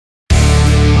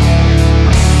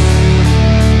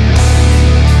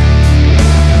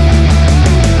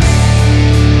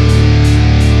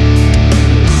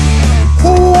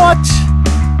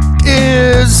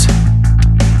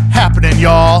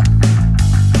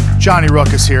Johnny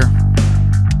Ruckus here.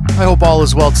 I hope all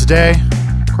is well today.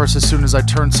 Of course, as soon as I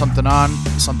turn something on,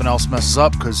 something else messes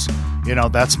up because, you know,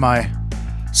 that's my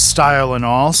style and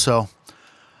all. So,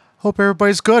 hope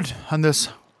everybody's good on this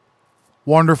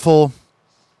wonderful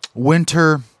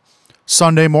winter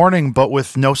Sunday morning, but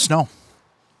with no snow.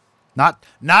 Not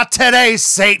today,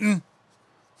 Satan.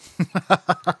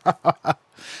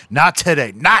 Not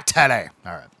today. Not today.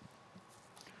 All right.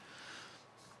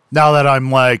 Now that I'm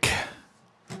like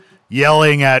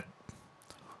yelling at,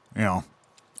 you know,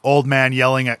 old man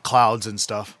yelling at clouds and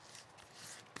stuff.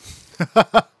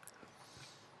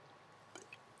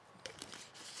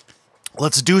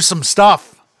 Let's do some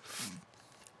stuff.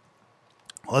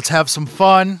 Let's have some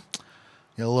fun.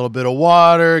 Get a little bit of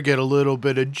water, get a little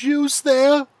bit of juice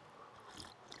there.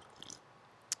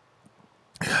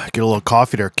 Get a little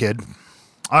coffee there, kid.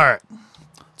 All right.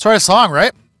 Let's write a song,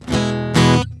 right?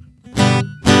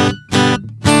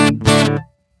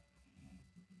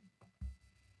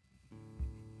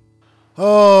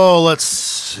 Oh, let's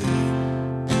see.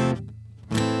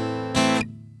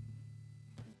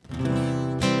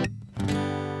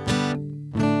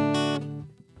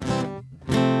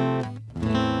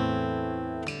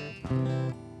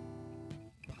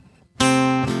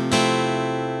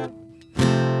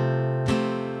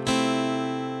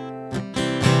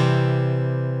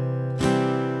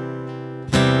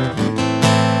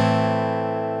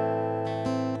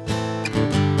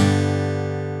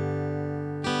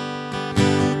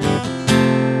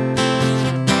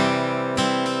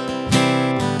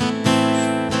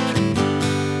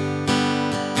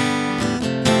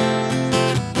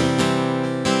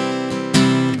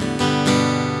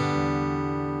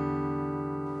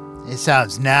 It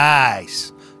sounds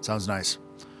nice. Sounds nice.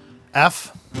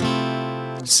 F,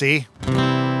 C,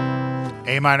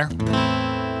 A minor,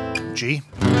 G,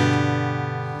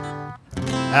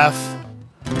 F,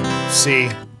 C,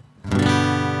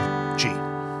 G.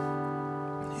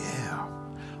 Yeah.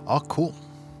 Oh, cool.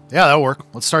 Yeah, that'll work.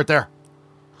 Let's start there.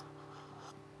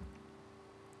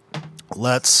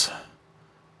 Let's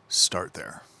start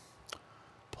there.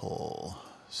 Pull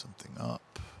something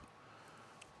up.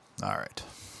 All right.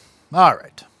 All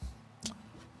right.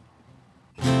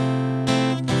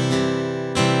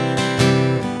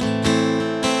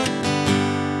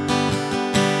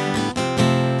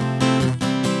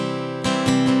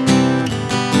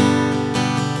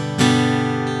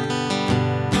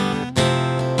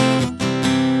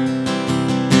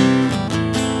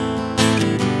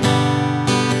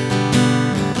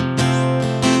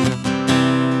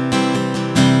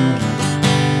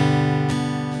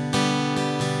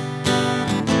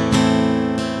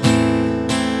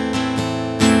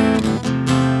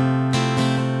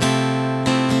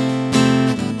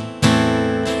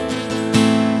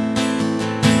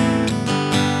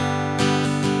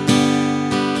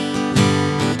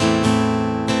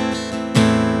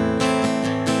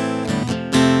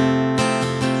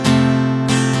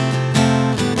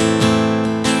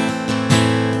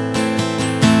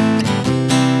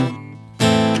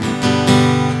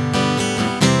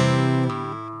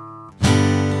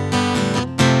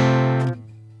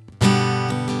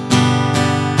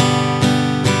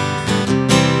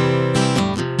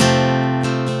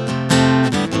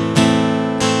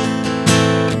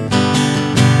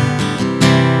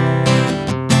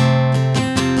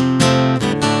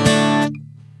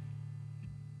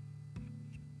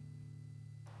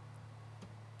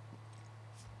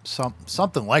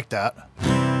 Something like that.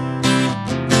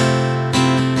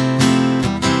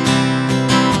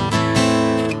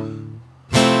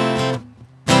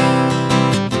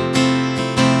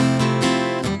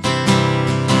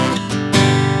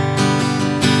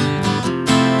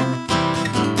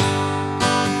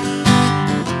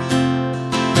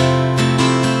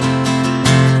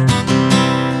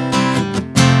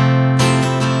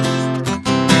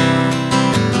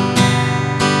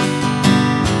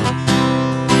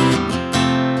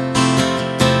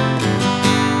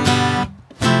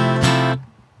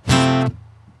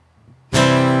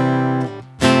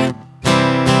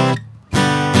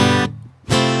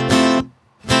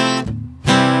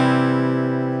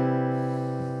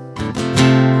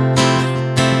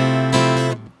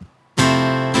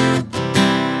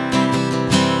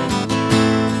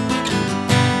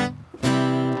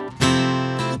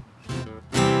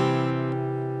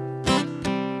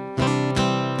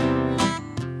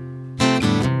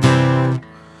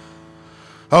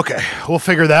 Okay, we'll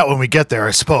figure that when we get there,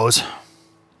 I suppose.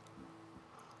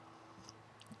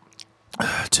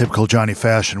 Typical Johnny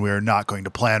fashion, we are not going to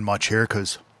plan much here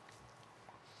because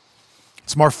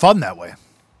it's more fun that way.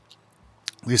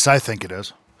 At least I think it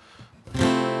is.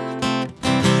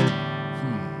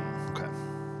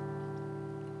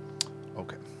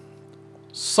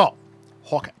 So,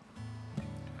 okay.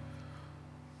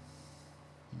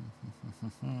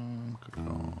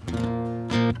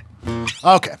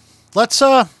 Okay, let's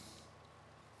I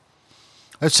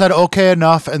said okay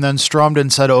enough, and then strummed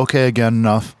and said okay again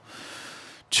enough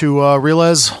to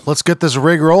realize let's get this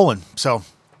rig rolling. So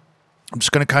I'm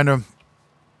just gonna kind of,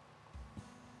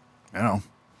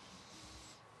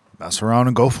 mess around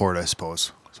and go for it, I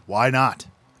suppose. Why not?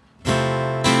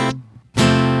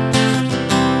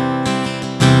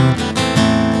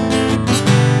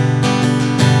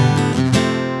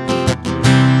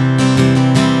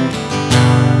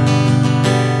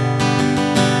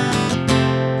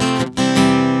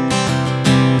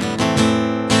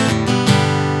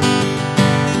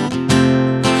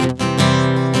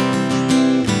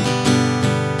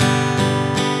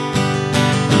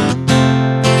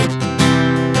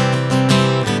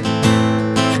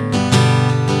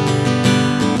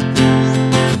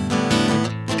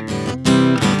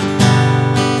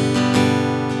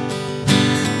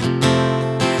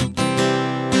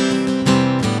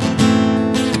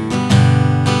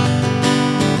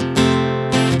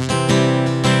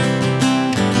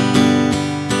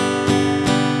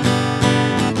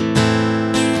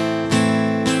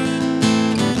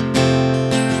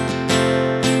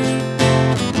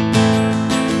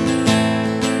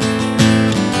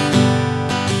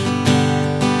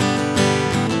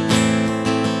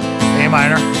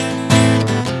 Minor,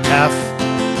 F,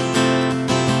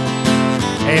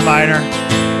 A minor,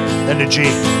 then to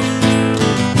G.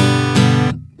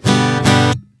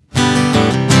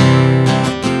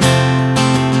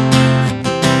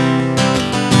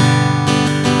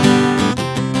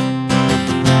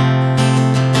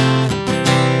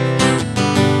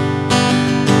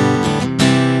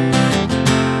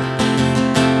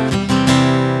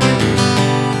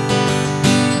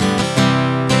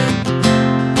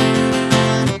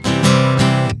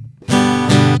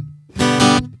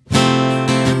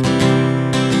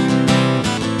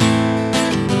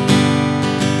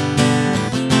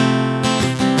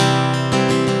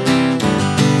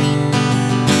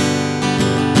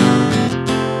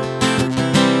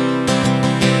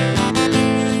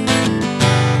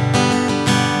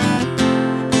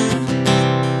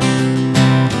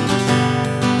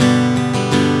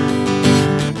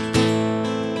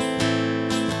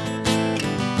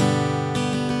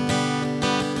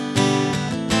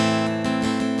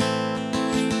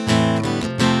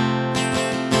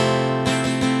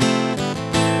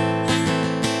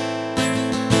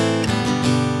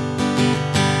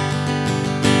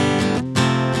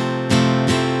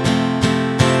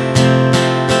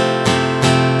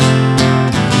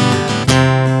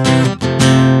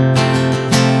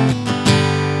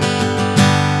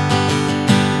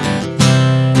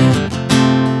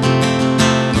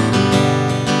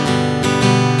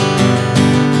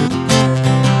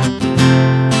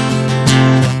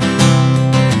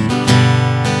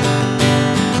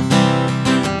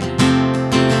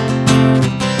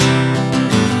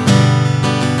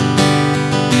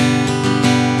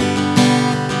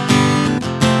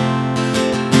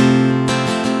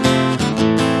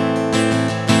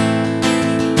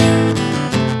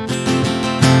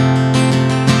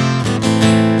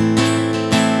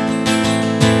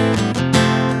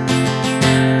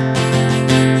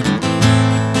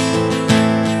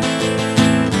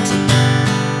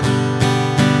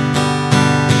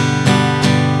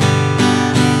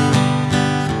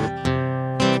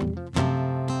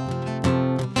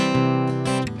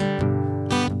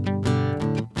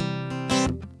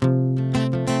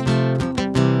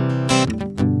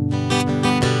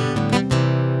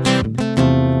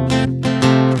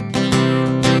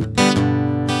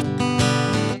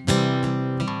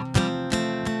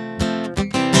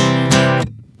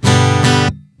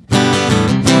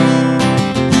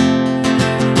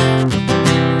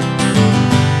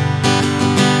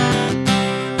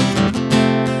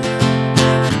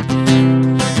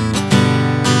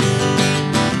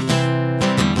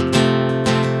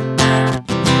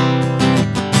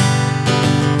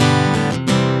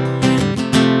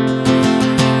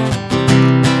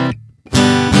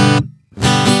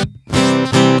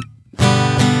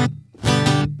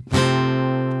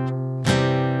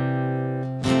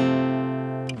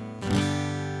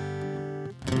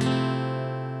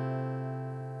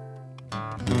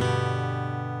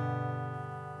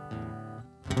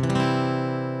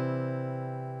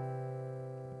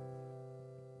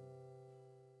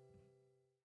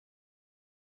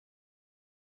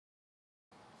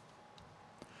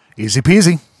 Easy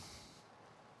peasy.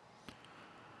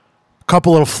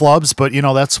 Couple little flubs, but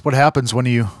that's what happens when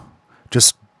you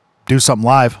just do something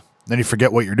live. Then you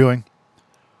forget what you're doing.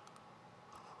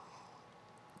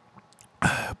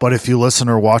 But if you listen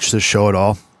or watch this show at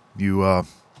all, you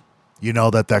know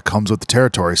that comes with the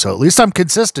territory. So at least I'm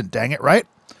consistent, dang it, right?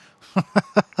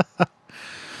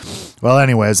 Well,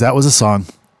 anyways, that was a song.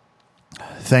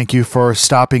 Thank you for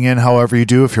stopping in however you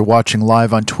do. If you're watching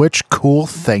live on Twitch, cool,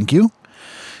 thank you.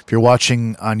 If you're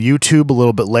watching on YouTube a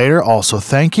little bit later, also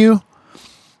thank you.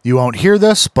 You won't hear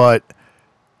this, but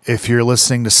if you're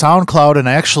listening to SoundCloud, and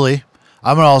actually,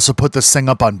 I'm going to also put this thing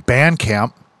up on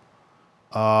Bandcamp.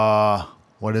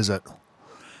 What is it?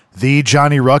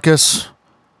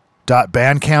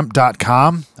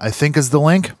 TheJohnnyRuckus.bandcamp.com, I think is the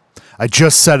link. I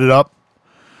just set it up.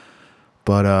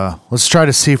 But let's try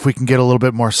to see if we can get a little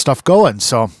bit more stuff going.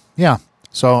 So, yeah.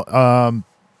 So,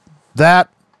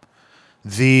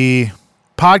 the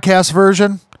podcast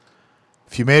version,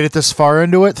 if you made it this far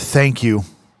into it, thank you.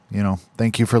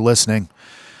 Thank you for listening.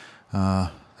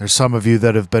 There's some of you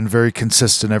that have been very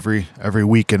consistent every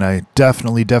week, and I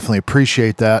definitely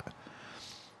appreciate that.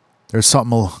 There's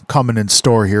something coming in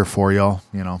store here for y'all,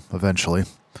 eventually,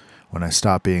 when I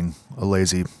stop being a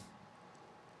lazy,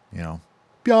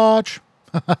 biatch.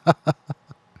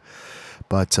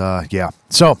 But, yeah.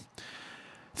 So,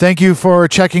 thank you for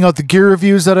checking out the gear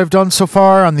reviews that I've done so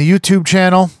far on the YouTube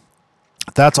channel.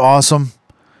 That's awesome.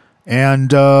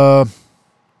 And, yeah.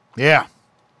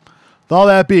 With all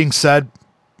that being said,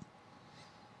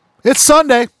 it's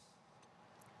Sunday.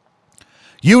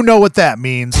 You know what that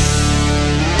means.